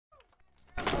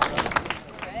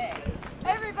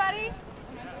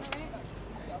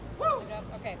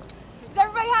Okay. Is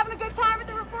everybody having a good time at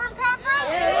the Reform Conference?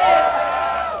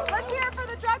 Yeah. Let's hear it for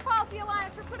the Drug Policy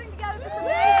Alliance for putting together this amazing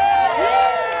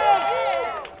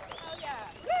event.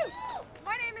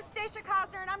 My name is Stacia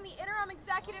Cosner, and I'm the Interim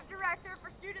Executive Director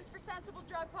for Students for Sensible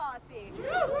Drug Policy.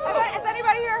 Has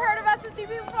anybody here heard of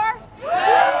SSDP before?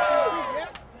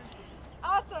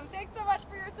 Awesome. Thanks so much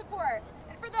for your support.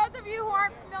 And for those of you who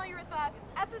aren't familiar with us,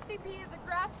 SSDP is a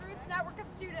grassroots network of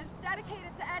students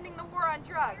dedicated to ending the war on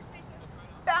drugs.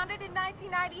 Founded in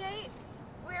 1998,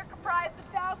 we are comprised of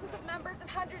thousands of members and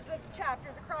hundreds of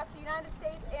chapters across the United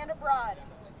States and abroad.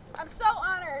 I'm so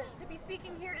honored to be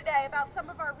speaking here today about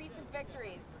some of our recent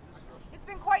victories. It's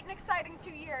been quite an exciting 2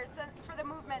 years for the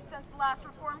movement since the last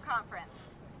Reform Conference.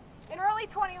 In early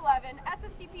 2011,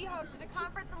 SSDP hosted a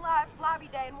conference and lobby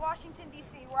day in Washington,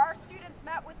 D.C., where our students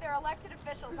met with their elected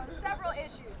officials on several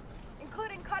issues,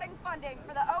 including cutting funding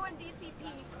for the ONDCP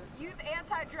Youth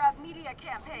Anti-Drug Media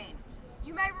Campaign.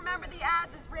 You may remember the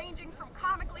ads as ranging from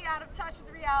comically out of touch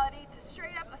with reality to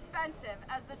straight up offensive,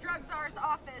 as the drug czar's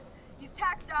office used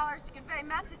tax dollars to convey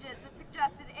messages that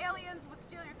suggested aliens would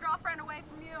steal your girlfriend away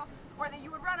from you, or that you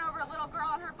would run over a little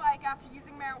girl on her bike after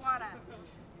using marijuana.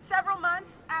 Several months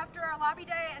after our lobby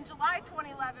day in July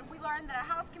 2011, we learned that a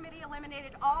House committee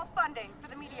eliminated all funding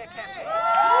for the media campaign.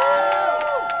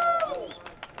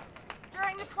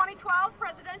 During the 2012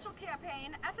 presidential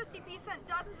campaign, SSDP sent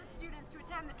dozens of students to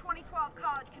attend the 2012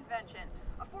 College Convention,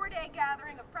 a 4-day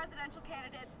gathering of presidential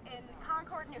candidates in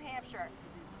Concord, New Hampshire.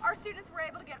 Our students were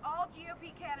able to get all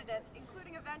GOP candidates,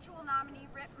 including eventual nominee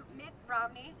Mitt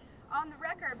Romney, on the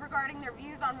record regarding their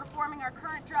views on reforming our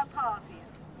current drug policies.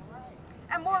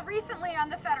 And more recently on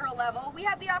the federal level, we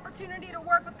had the opportunity to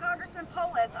work with Congressman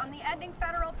Polis on the Ending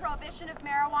Federal Prohibition of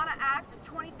Marijuana Act of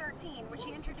 2013, which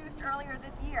he introduced earlier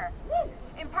this year.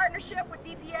 In partnership with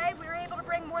DPA, we were able to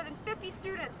bring more than 50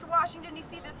 students to Washington,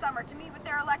 D.C. this summer to meet with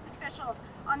their elected officials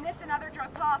on this and other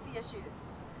drug policy issues.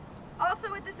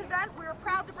 Also at this event, we were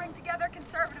proud to bring together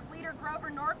conservative leader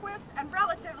Grover Norquist and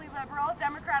relatively liberal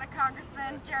Democratic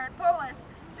Congressman Jared Polis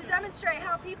to demonstrate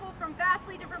how people from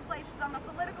vastly different places on the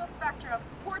political spectrum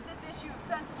support this issue of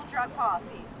sensible drug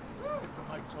policy. Get the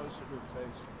mic closer to the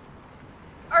face.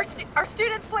 Our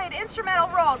students played instrumental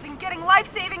roles in getting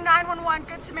life-saving 911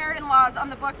 Good Samaritan laws on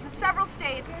the books in several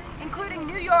states, including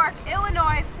New York,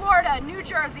 Illinois, Florida, New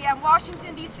Jersey, and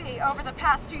Washington, D.C. over the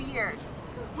past 2 years.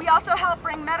 We also helped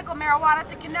bring medical marijuana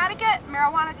to Connecticut,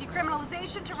 marijuana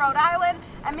decriminalization to Rhode Island,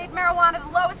 and made marijuana the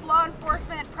lowest law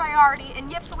enforcement priority in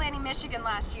Ypsilanti, Michigan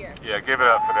last year. Yeah, give it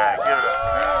up for that. Give it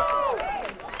up for that.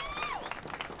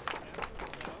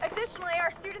 Additionally,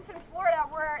 our students in Florida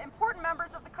were important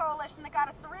members of the coalition that got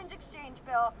a syringe exchange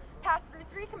bill passed through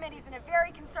 3 committees in a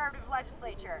very conservative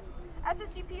legislature.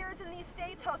 SSDPers in these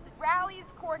states hosted rallies,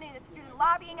 coordinated student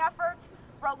lobbying efforts,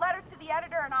 wrote letters to the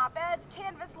editor and op-eds,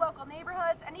 canvassed local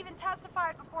neighborhoods, and even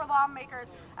testified before lawmakers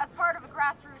as part of a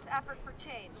grassroots effort for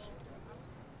change.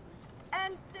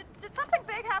 And did something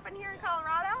big happen here in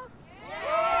Colorado?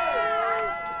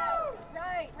 Yeah.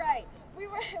 Right. We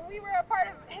were a part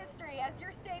of history as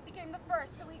your state became the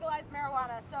first to legalize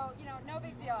marijuana, so, no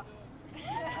big deal.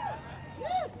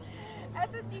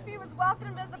 SSDP was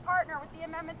welcomed as a partner with the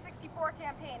Amendment 64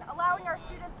 campaign, allowing our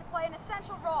students to play an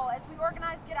essential role as we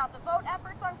organized Get Out the Vote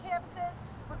efforts on campuses,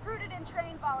 recruited and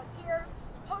trained volunteers,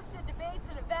 hosted debates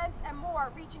and events, and more,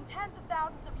 reaching tens of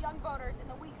thousands of young voters in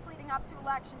the weeks leading up to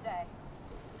Election Day.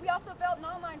 We also built an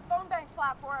online phone bank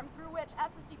platform through which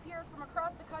SSDPers from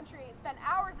across the country spent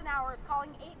hours and hours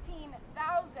calling 18,000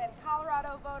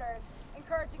 Colorado voters,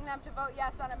 encouraging them to vote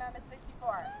yes on Amendment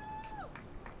 64.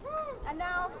 And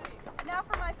now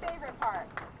for my favorite part.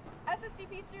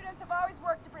 SSDP students have always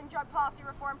worked to bring drug policy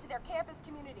reform to their campus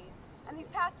communities, and these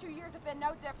past 2 years have been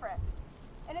no different.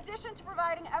 In addition to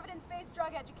providing evidence-based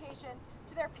drug education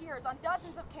to their peers on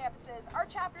dozens of campuses, our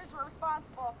chapters were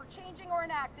responsible for changing or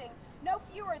enacting no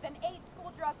fewer than 8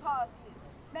 school drug policies,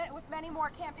 with many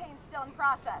more campaigns still in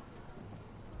process.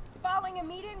 Following a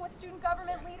meeting with student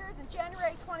government leaders in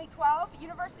January 2012,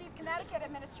 University of Connecticut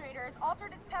administrators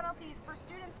altered its penalties for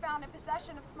students found in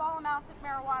possession of small amounts of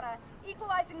marijuana,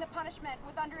 equalizing the punishment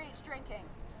with underage drinking.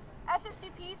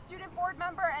 SSDP student board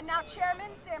member and now chairman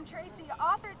Sam Tracy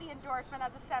authored the endorsement as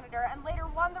a senator and later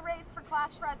won the race for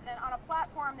class president on a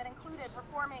platform that included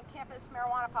reforming campus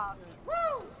marijuana policies.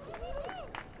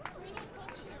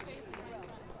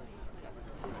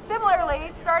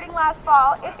 Similarly, starting last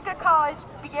fall, Ithaca College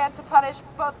began to punish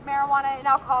both marijuana and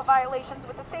alcohol violations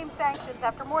with the same sanctions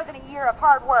after more than a year of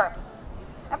hard work.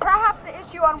 And perhaps the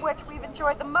issue on which we've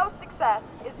enjoyed the most success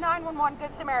is 911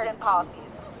 Good Samaritan policies.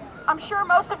 I'm sure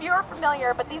most of you are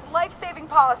familiar, but these life-saving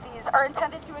policies are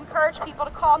intended to encourage people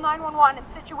to call 911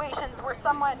 in situations where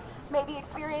someone may be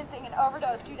experiencing an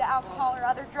overdose due to alcohol or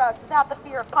other drugs without the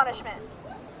fear of punishment.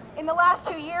 In the last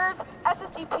 2 years,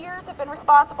 SSDPers have been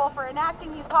responsible for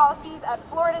enacting these policies at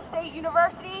Florida State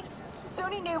University,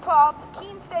 SUNY New Paltz,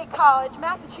 Keene State College,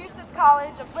 Massachusetts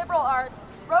College of Liberal Arts,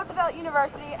 Roosevelt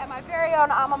University, and my very own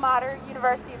alma mater,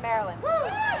 University of Maryland.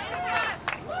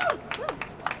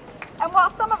 And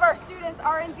while some of our students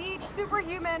are indeed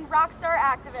superhuman rock star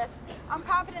activists, I'm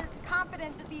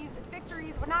confident that these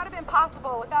victories would not have been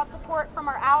possible without support from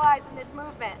our allies in this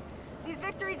movement. These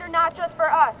victories are not just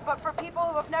for us, but for people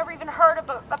who have never even heard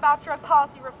about drug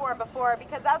policy reform before,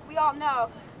 because as we all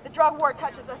know, the drug war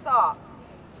touches us all.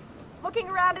 Looking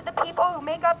around at the people who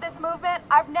make up this movement,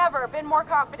 I've never been more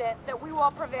confident that we will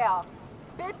prevail.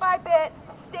 Bit by bit,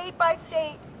 state by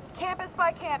state, campus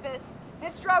by campus,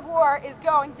 this drug war is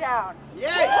going down.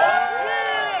 Yes!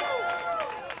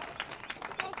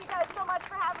 Thank you guys so much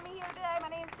for having me here today. My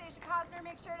name is Stacia Cosner.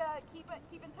 Make sure to keep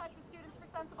in touch with Students for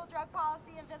Sensible Drug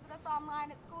Policy and visit us online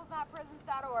at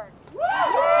schoolsnotprisons.org.